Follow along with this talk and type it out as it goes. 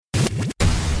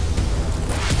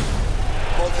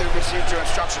received your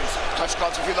instructions. Touch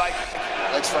gloves if you like.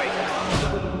 Let's fight.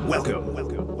 Welcome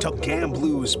to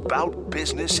Gamblu's Bout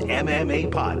Business MMA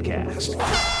podcast.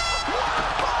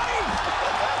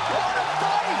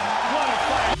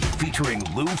 Featuring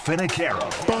Lou Finicaro.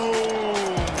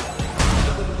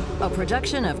 A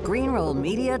production of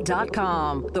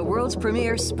GreenRollMedia.com, the world's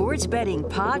premier sports betting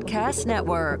podcast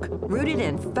network, rooted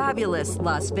in fabulous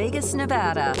Las Vegas,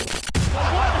 Nevada. 100%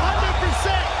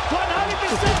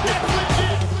 that's legit.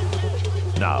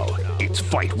 Now it's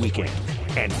fight weekend,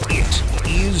 and it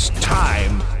is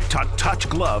time to touch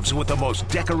gloves with the most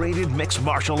decorated mixed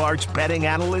martial arts betting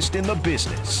analyst in the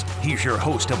business. He's your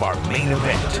host of our main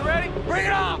event. You ready? Bring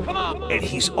it on! Come on! And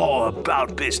he's all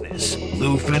about business,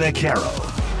 Lou Finicaro.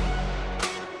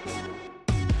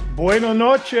 Buenas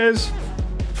noches,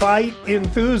 fight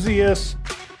enthusiasts,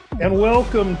 and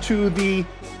welcome to the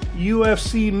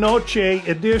UFC Noche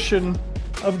edition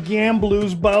of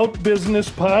Gamblu's Bout Business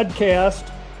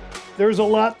podcast. There's a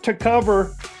lot to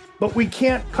cover, but we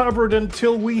can't cover it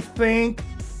until we thank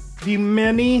the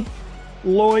many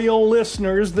loyal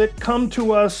listeners that come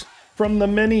to us from the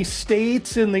many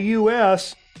states in the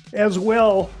U.S., as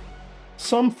well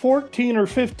some 14 or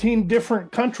 15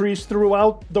 different countries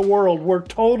throughout the world. We're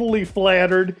totally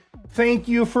flattered. Thank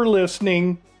you for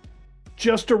listening.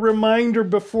 Just a reminder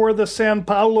before the San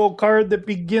Paulo card that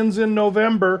begins in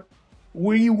November,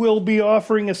 we will be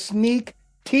offering a sneak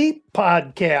peek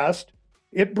podcast.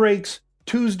 It breaks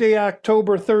Tuesday,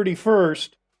 October 31st,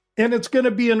 and it's going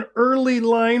to be an early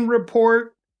line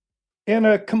report and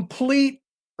a complete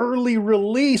early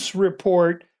release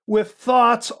report with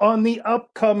thoughts on the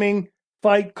upcoming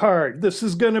fight card. This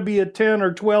is going to be a 10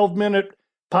 or 12 minute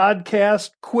podcast,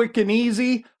 quick and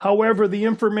easy. However, the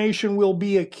information will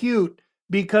be acute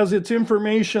because it's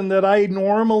information that I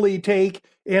normally take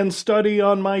and study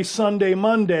on my Sunday,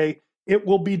 Monday. It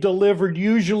will be delivered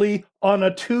usually on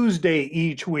a Tuesday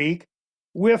each week.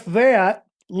 With that,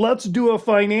 let's do a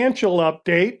financial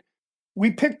update.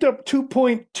 We picked up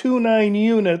 2.29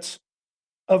 units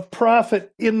of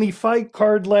profit in the fight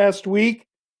card last week.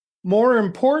 More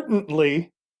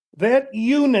importantly, that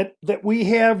unit that we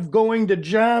have going to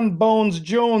John Bones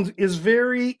Jones is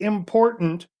very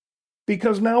important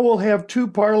because now we'll have two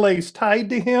parlays tied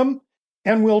to him,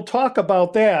 and we'll talk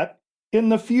about that in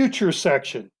the future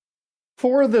section.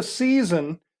 For the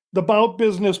season, the Bout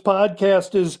Business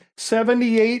podcast is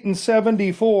 78 and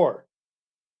 74.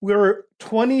 We're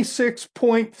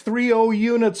 26.30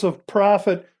 units of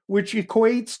profit, which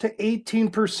equates to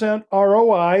 18%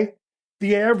 ROI.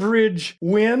 The average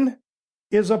win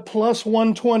is a plus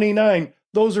 129.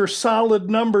 Those are solid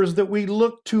numbers that we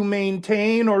look to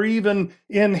maintain or even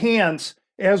enhance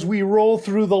as we roll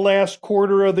through the last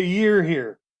quarter of the year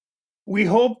here. We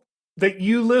hope that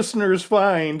you listeners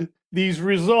find these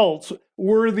results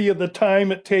worthy of the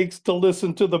time it takes to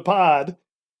listen to the pod.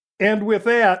 And with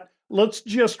that, let's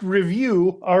just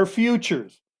review our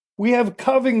futures. We have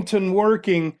Covington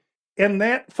working, and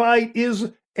that fight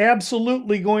is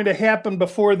absolutely going to happen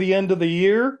before the end of the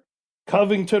year.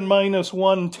 Covington minus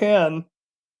 110.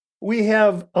 We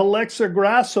have Alexa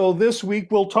Grasso this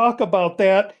week. We'll talk about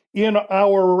that in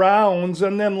our rounds.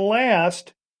 And then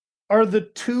last are the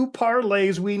two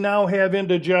parlays we now have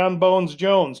into John Bones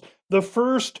Jones. The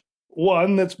first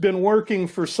one that's been working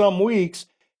for some weeks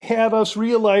had us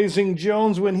realizing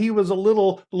Jones when he was a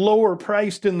little lower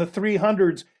priced in the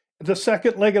 300s. The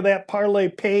second leg of that parlay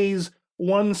pays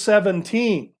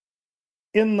 117.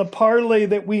 In the parlay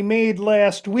that we made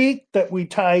last week that we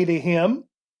tie to him,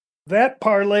 that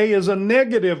parlay is a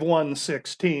negative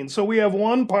 116. So we have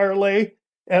one parlay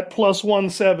at plus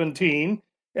 117,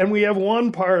 and we have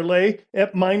one parlay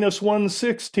at minus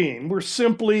 116. We're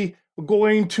simply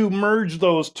going to merge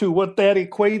those two. What that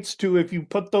equates to, if you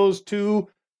put those two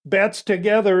bets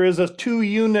together, is a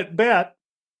 2-unit bet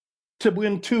to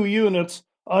win 2 units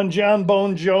on John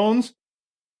Bone Jones.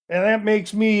 And that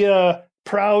makes me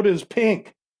proud as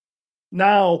pink.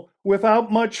 Now,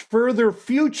 without much further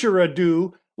future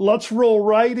ado, let's roll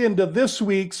right into this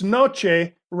week's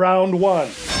Noche Round 1.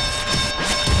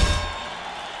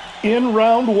 In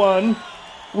Round 1,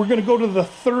 we're going to go to the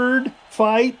third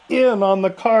fight in on the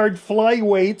card,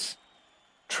 flyweights.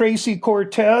 Tracy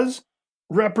Cortez,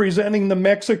 representing the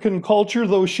Mexican culture,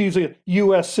 though she's a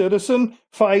U.S. citizen,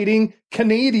 fighting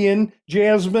Canadian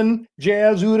Jasmine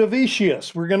Jazz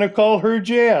Udavicius. We're going to call her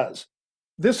Jazz.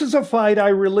 This is a fight I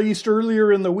released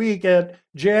earlier in the week at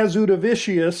Jazz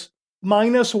Udavicius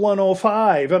minus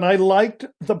 105, and I liked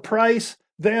the price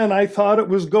then. I thought it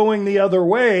was going the other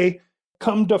way.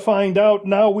 Come to find out,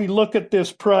 now we look at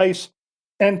this price,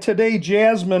 and today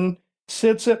Jasmine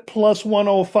sits at plus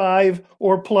 105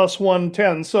 or plus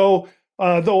 110. So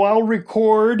though I'll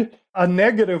record a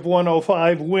negative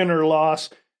 105 win or loss,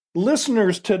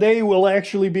 listeners today will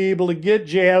actually be able to get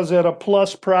Jazz at a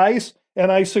plus price,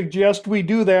 and I suggest we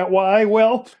do that. Why?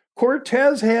 Well,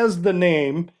 Cortez has the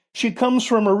name. She comes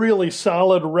from a really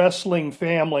solid wrestling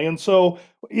family, and so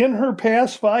in her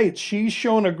past fights, she's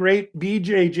shown a great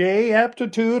BJJ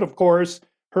aptitude. Of course,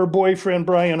 her boyfriend,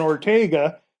 Brian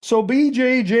Ortega. So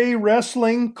BJJ,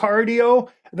 wrestling, cardio,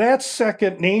 that's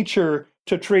second nature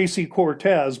to Tracy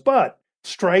Cortez. But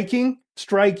striking,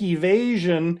 strike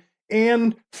evasion,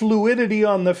 and fluidity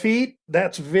on the feet,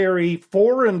 that's very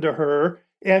foreign to her.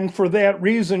 And for that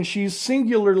reason, she's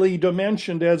singularly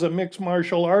dimensioned as a mixed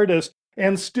martial artist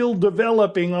and still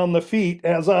developing on the feet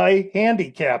as I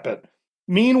handicap it.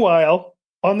 Meanwhile,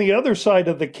 on the other side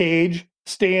of the cage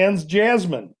stands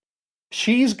Jasmine.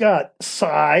 She's got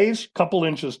size, a couple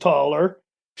inches taller.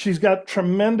 She's got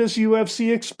tremendous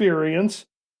UFC experience.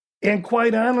 And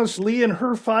quite honestly, in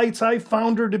her fights, I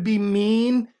found her to be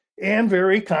mean and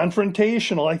very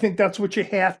confrontational. I think that's what you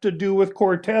have to do with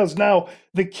Cortez. Now,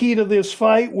 the key to this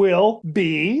fight will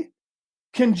be,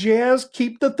 can Jazz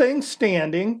keep the thing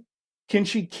standing? Can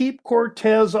she keep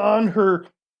Cortez on her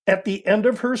at the end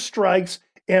of her strikes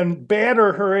and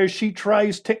batter her as she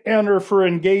tries to enter for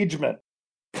engagement?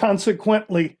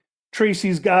 Consequently,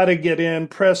 Tracy's got to get in,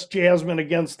 press Jasmine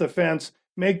against the fence,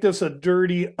 make this a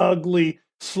dirty, ugly,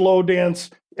 slow dance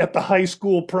at the high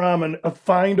school prom, and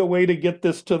find a way to get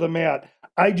this to the mat.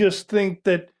 I just think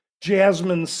that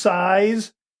Jasmine's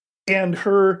size and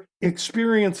her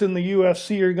experience in the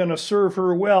UFC are going to serve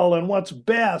her well. And what's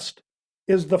best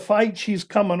is the fight she's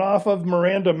coming off of,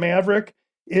 Miranda Maverick,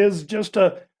 is just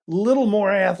a little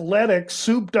more athletic,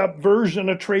 souped-up version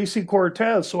of Tracy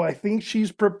Cortez. So I think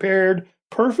she's prepared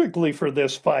perfectly for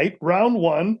this fight. Round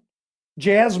one,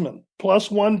 Jasmine,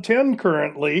 plus 110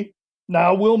 currently.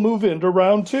 Now we'll move into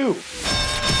round two.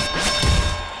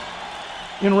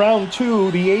 In round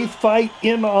two, the eighth fight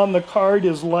in on the card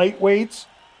is lightweights.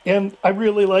 And I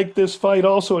really like this fight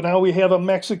also. Now we have a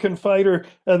Mexican fighter,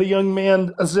 the young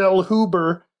man, Zel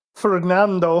Huber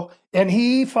Fernando, and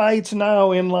he fights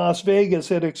now in Las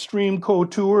Vegas at Extreme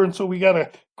Couture. And so we got a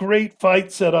great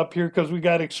fight set up here because we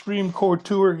got Extreme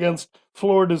Couture against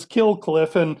Florida's Kill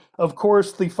Cliff. And of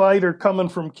course, the fighter coming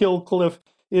from Kill Cliff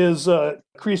is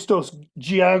Christos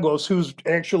Giagos, who's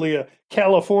actually a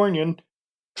Californian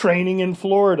training in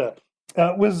Florida.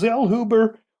 With Zel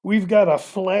Huber, we've got a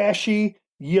flashy,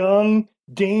 young,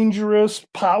 dangerous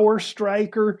power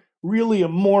striker, really a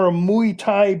more Muay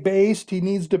Thai based. He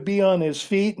needs to be on his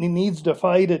feet and he needs to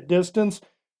fight at distance.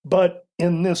 But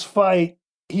in this fight,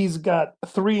 he's got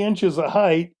 3 inches of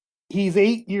height. He's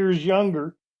 8 years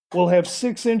younger, will have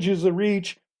 6 inches of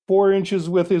reach, 4 inches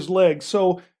with his legs.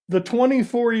 So the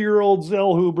 24-year-old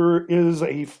Zel Huber is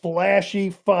a flashy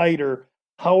fighter.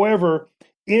 However,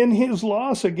 in his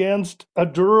loss against a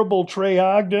durable Trey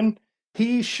Ogden,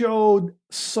 he showed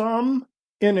some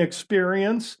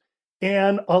inexperience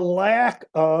and a lack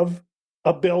of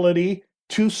ability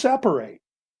to separate.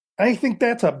 I think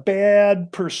that's a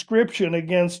bad prescription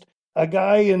against a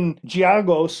guy in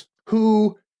Giagos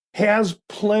who has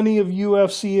plenty of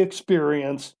UFC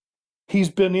experience. He's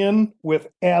been in with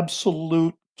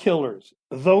absolute killers.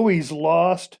 Though he's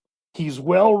lost, he's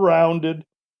well-rounded.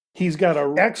 He's got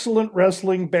an excellent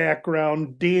wrestling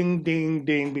background, ding, ding,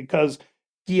 ding, because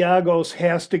Giagos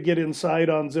has to get inside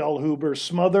on Zel Huber,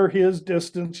 smother his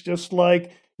distance, just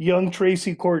like young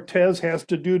Tracy Cortez has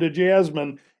to do to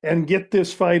Jasmine, and get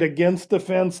this fight against the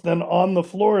fence, then on the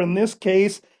floor. In this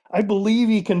case, I believe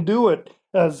he can do it.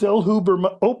 Zel Huber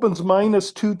opens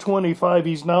minus 225.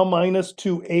 He's now minus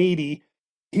 280.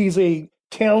 He's a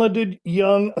talented,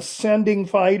 young, ascending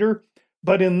fighter,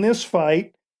 but in this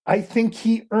fight, I think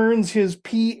he earns his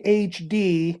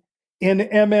PhD in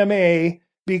MMA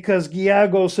because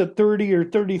Giagos at 30 or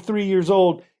 33 years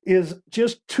old is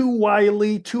just too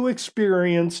wily, too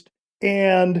experienced,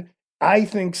 and I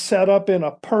think set up in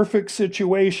a perfect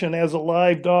situation as a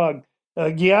live dog.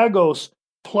 Giagos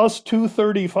plus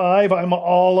 235, I'm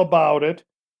all about it.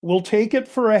 We'll take it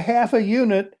for a half a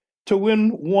unit to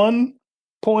win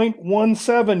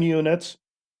 1.17 units.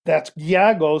 That's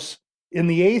Giagos in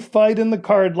the eighth fight in the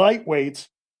card, lightweights,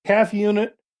 half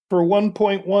unit for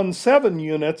 1.17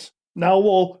 units. Now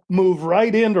we'll move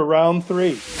right into round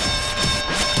three.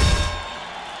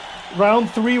 Round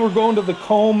three, we're going to the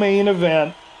co-main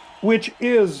event, which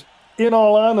is, in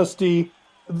all honesty,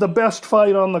 the best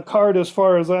fight on the card as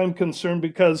far as I'm concerned,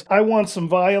 because I want some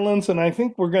violence, and I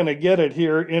think we're going to get it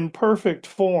here in perfect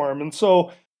form. And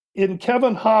so in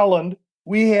Kevin Holland,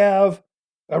 we have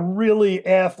a really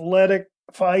athletic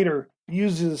fighter,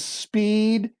 uses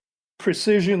speed,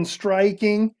 precision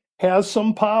striking, has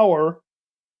some power.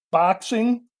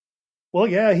 Boxing, well,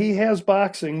 yeah, he has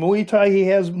boxing. Muay Thai, he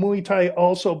has Muay Thai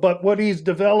also. But what he's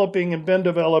developing and been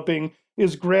developing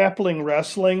is grappling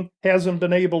wrestling. Hasn't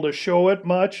been able to show it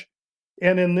much.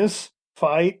 And in this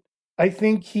fight, I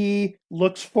think he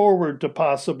looks forward to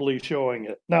possibly showing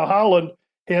it. Now, Holland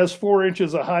has 4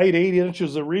 inches of height, 8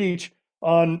 inches of reach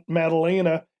on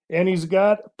Madalena, and he's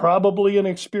got probably an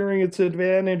experience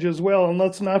advantage as well. And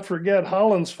let's not forget,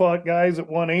 Holland's fought guys at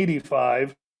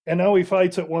 185. And now he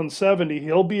fights at 170.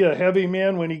 He'll be a heavy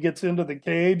man when he gets into the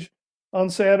cage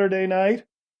on Saturday night.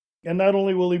 And not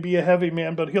only will he be a heavy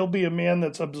man, but he'll be a man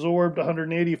that's absorbed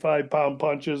 185-pound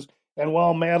punches. And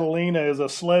while Madalena is a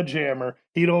sledgehammer,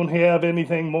 he don't have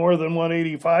anything more than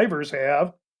 185ers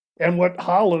have, and what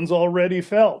Holland's already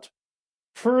felt.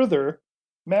 Further,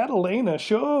 Madalena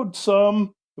showed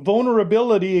some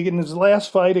vulnerability in his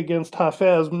last fight against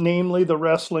Hafez, namely the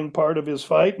wrestling part of his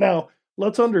fight. Now,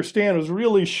 let's understand, it was a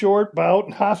really short bout,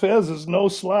 and Hafez is no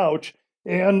slouch,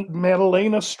 and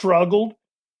Madalena struggled,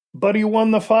 but he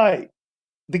won the fight.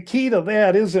 The key to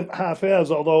that isn't Hafez,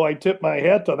 although I tip my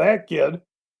hat to that kid.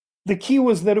 The key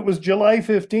was that it was July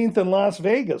 15th in Las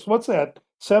Vegas. What's that?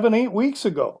 7-8 weeks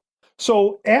ago.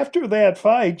 So after that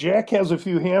fight, Jack has a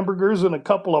few hamburgers and a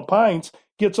couple of pints,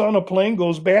 gets on a plane,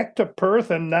 goes back to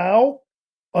Perth, and now,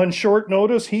 on short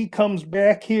notice, he comes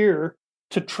back here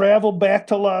to travel back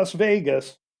to Las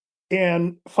Vegas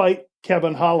and fight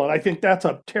Kevin Holland. I think that's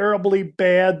a terribly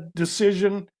bad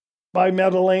decision by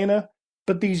Madalena.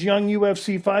 But these young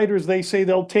UFC fighters, they say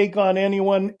they'll take on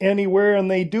anyone, anywhere, and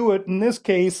they do it. In this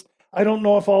case, I don't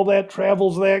know if all that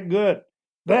travel's that good.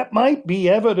 That might be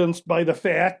evidenced by the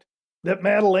fact that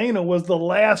Madalena was the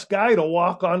last guy to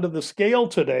walk onto the scale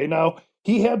today. Now,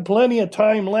 he had plenty of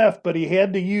time left, but he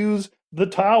had to use the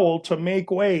towel to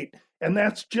make weight. And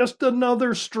that's just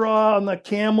another straw on the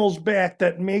camel's back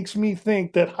that makes me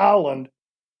think that Holland,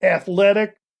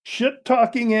 athletic,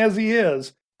 shit-talking as he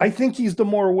is, I think he's the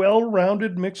more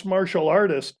well-rounded mixed martial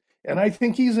artist, and I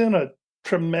think he's in a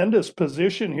tremendous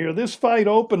position here. This fight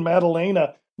opened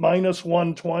Madalena minus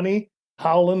 120,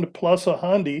 Holland plus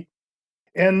 100,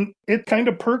 and it kind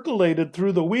of percolated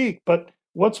through the week. But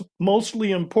what's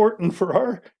mostly important for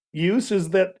our use is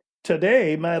that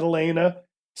today Madalena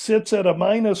sits at a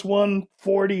minus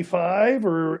 145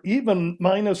 or even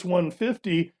minus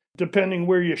 150, depending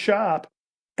where you shop.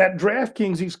 At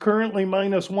DraftKings, he's currently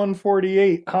minus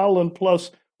 148, Holland plus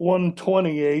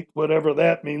 128, whatever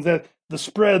that means. That the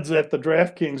spreads at the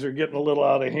DraftKings are getting a little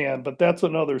out of hand, but that's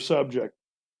another subject.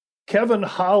 Kevin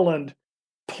Holland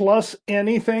plus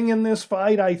anything in this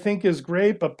fight, I think is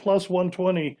great, but plus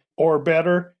 120 or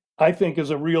better, I think is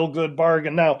a real good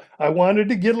bargain. Now, I wanted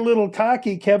to get a little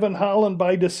cocky. Kevin Holland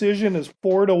by decision is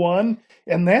 4-1,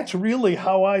 and that's really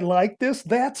how I like this.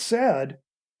 That said,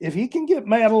 if he can get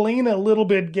Madalena a little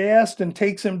bit gassed and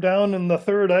takes him down in the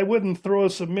third, I wouldn't throw a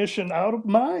submission out of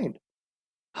mind.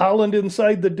 Holland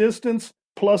inside the distance,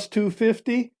 plus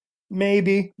 250,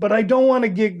 maybe, but I don't want to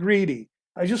get greedy.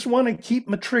 I just want to keep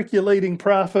matriculating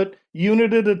profit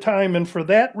unit at a time, and for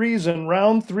that reason,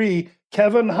 round 3,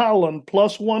 Kevin Holland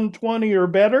plus 120 or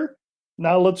better.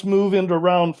 Now let's move into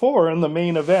round 4 and the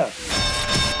main event.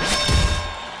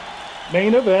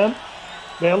 Main event,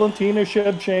 Valentina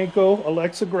Shevchenko,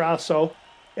 Alexa Grasso.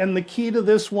 And the key to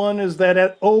this one is that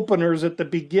at openers at the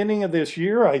beginning of this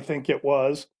year, I think it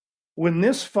was, when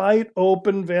this fight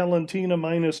opened, Valentina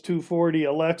minus 240,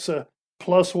 Alexa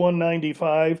plus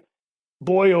 195.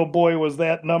 Boy, oh boy, was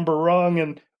that number wrong.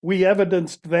 And we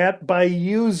evidenced that by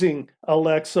using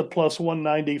Alexa plus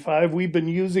 195. We've been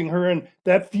using her in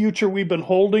that future we've been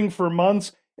holding for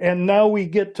months. And now we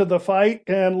get to the fight,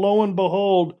 and lo and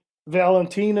behold,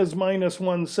 Valentina's minus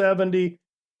 170,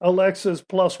 Alexa's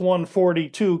plus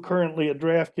 142 currently at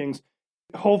DraftKings.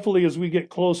 Hopefully, as we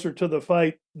get closer to the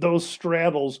fight, those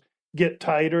straddles get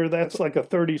tighter. That's like a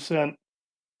 30-cent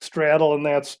straddle, and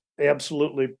that's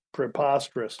absolutely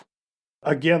preposterous.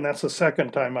 Again, that's the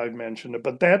second time I've mentioned it.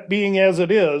 But that being as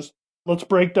it is, let's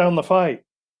break down the fight.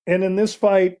 And in this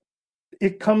fight,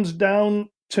 it comes down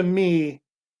to me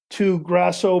to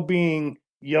Grasso being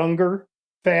younger,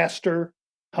 faster,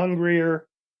 hungrier.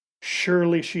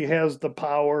 Surely she has the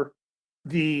power.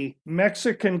 The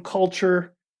Mexican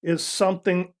culture is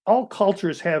something, all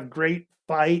cultures have great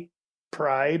fight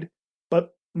pride,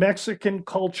 but Mexican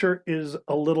culture is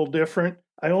a little different.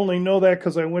 I only know that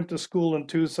because I went to school in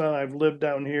Tucson. I've lived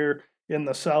down here in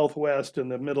the Southwest in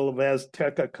the middle of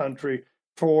Azteca country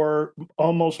for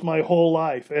almost my whole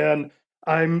life. And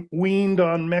I'm weaned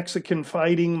on Mexican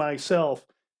fighting myself.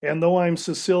 And though I'm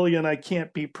Sicilian, I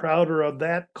can't be prouder of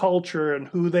that culture and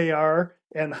who they are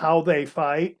and how they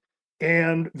fight.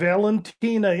 And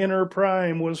Valentina in her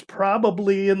prime was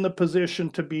probably in the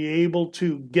position to be able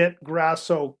to get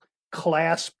Grasso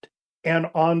clasped and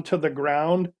onto the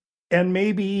ground and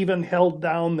maybe even held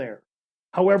down there.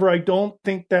 However, I don't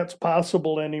think that's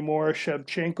possible anymore.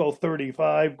 Shevchenko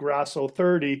 35, Grasso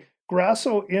 30.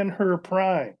 Grasso in her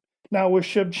prime. Now with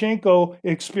Shevchenko,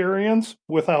 experience,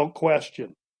 without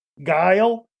question.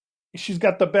 Guile, she's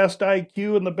got the best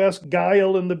IQ and the best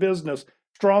guile in the business.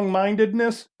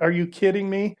 Strong-mindedness, are you kidding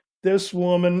me? This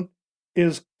woman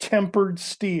is tempered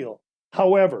steel.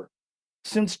 However,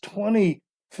 since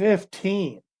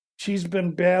 2015, she's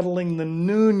been battling the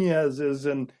Nunezes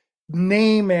and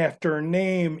name after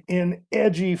name in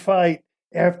edgy fight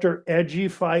after edgy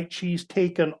fight. She's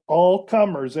taken all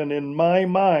comers, and in my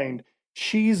mind,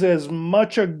 she's as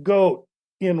much a GOAT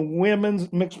in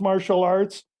women's mixed martial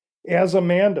arts as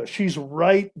Amanda. She's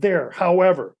right there.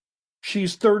 However,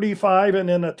 she's 35 and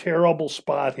in a terrible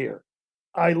spot here.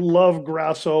 I love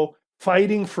Grasso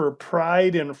fighting for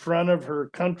pride in front of her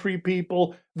country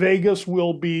people. Vegas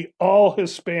will be all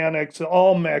Hispanics,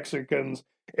 all Mexicans,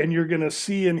 and you're going to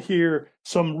see and hear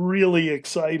some really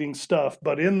exciting stuff.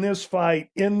 But in this fight,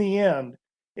 in the end,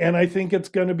 and I think it's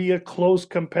going to be a close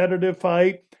competitive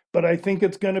fight, but I think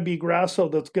it's going to be Grasso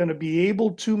that's going to be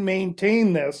able to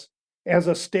maintain this as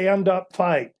a stand-up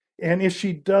fight. And if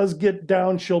she does get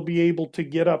down, she'll be able to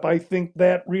get up. I think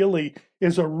that really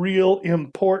is a real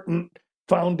important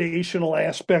foundational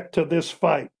aspect to this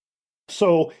fight.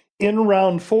 So in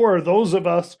round 4, those of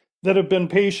us that have been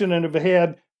patient and have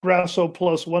had Grasso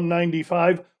plus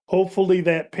 195, hopefully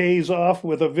that pays off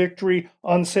with a victory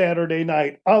on Saturday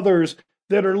night. Others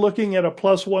that are looking at a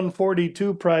plus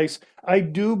 142 price, I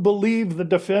do believe the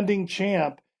defending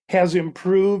champ has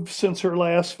improved since her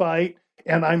last fight,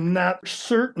 and I'm not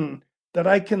certain that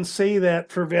I can say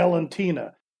that for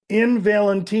Valentina. In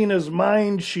Valentina's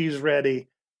mind, she's ready.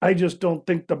 I just don't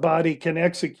think the body can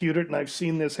execute it, and I've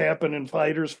seen this happen in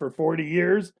fighters for 40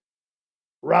 years.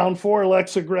 Round 4,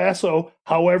 Alexa Grasso,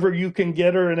 however you can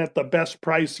get her and at the best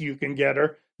price you can get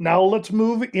her. Now let's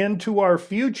move into our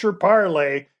future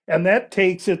parlay, and that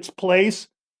takes its place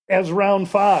as round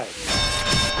 5.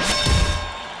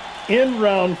 In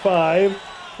round 5,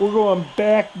 we're going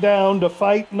back down to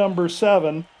fight number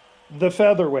 7, the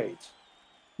featherweights.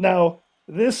 Now,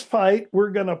 this fight, we're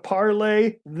going to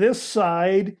parlay this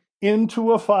side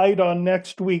into a fight on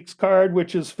next week's card,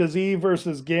 which is Fiziev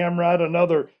versus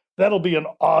Gamrot. That'll be an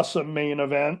awesome main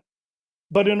event.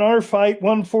 But in our fight,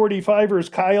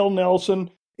 145ers Kyle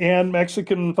Nelson and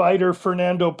Mexican fighter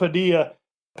Fernando Padilla.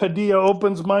 Padilla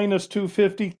opens minus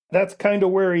 250. That's kind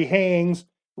of where he hangs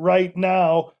right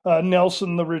now.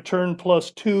 Nelson, the return,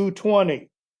 plus 220.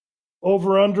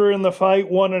 Over under in the fight,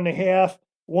 1.5,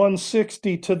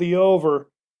 160 to the over.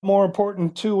 More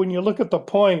important, too, when you look at the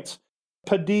points,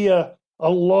 Padilla, a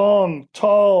long,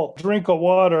 tall drink of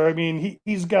water. I mean,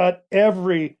 he's got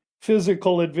every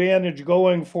physical advantage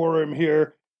going for him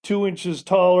here. 2 inches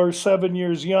taller, 7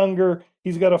 years younger.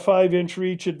 He's got a 5-inch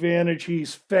reach advantage.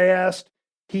 He's fast.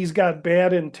 He's got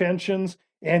bad intentions,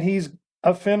 and he's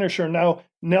a finisher. Now,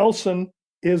 Nelson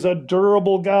is a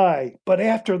durable guy, but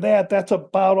after that, that's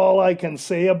about all I can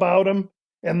say about him,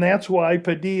 and that's why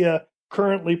Padilla,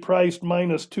 currently priced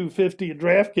minus 250 at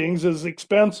DraftKings, is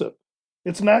expensive.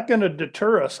 It's not going to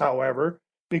deter us, however,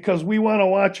 because we want to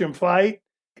watch him fight,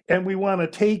 and we want to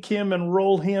take him and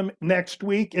roll him next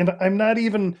week. And I'm not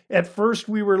even, at first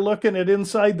we were looking at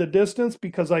inside the distance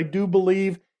because I do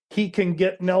believe he can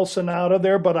get Nelson out of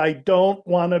there, but I don't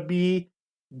want to be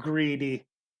greedy.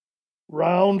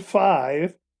 Round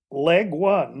 5, leg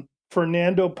 1,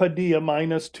 Fernando Padilla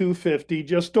minus 250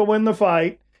 just to win the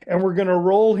fight. And we're going to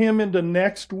roll him into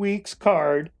next week's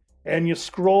card. And you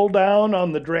scroll down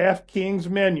on the DraftKings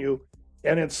menu,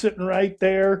 and it's sitting right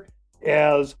there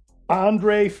as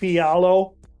Andre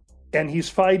Fiallo, and he's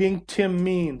fighting Tim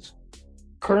Means.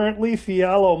 Currently,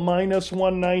 Fiallo minus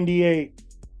 198.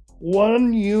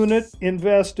 1 unit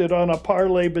invested on a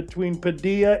parlay between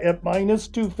Padilla at minus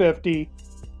 250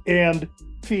 and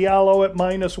Fiallo at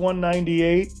minus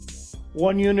 198.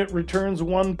 1 unit returns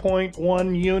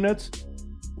 1.1 units.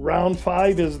 Round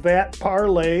 5 is that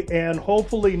parlay, and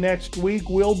hopefully next week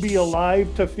we'll be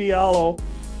alive to Fiallo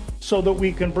so that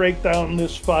we can break down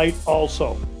this fight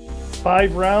also.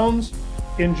 5 rounds,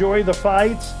 enjoy the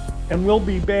fights, and we'll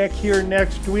be back here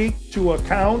next week to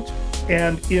account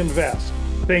and invest.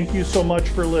 Thank you so much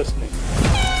for listening. Boom!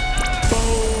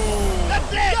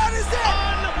 That's it! That is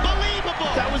it!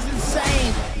 Unbelievable! That was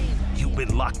insane! You You've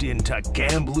been locked into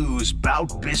Gamblu's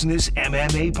Bout Business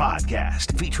MMA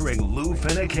podcast featuring Lou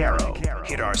Finicaro.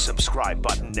 Hit our subscribe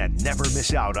button and never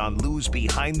miss out on Lou's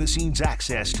behind-the-scenes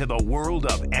access to the world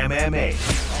of MMA.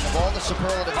 Of all the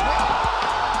superlative.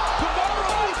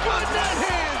 Tomorrow's good net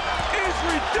hand is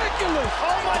ridiculous.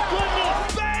 Oh my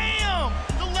goodness! Bam!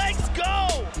 The legs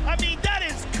go! I mean, that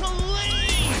is clean!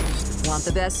 Want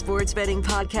the best sports betting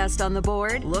podcast on the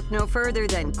board? Look no further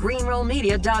than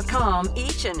greenrollmedia.com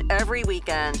each and every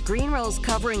weekend. Greenroll's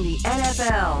covering the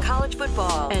NFL, college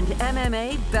football, and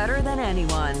MMA better than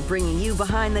anyone, bringing you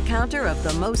behind the counter of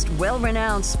the most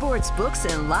well-renowned sports books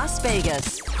in Las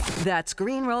Vegas. That's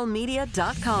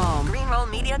greenrollmedia.com.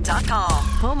 Greenrollmedia.com,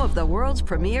 home of the world's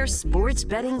premier sports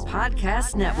betting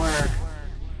podcast network.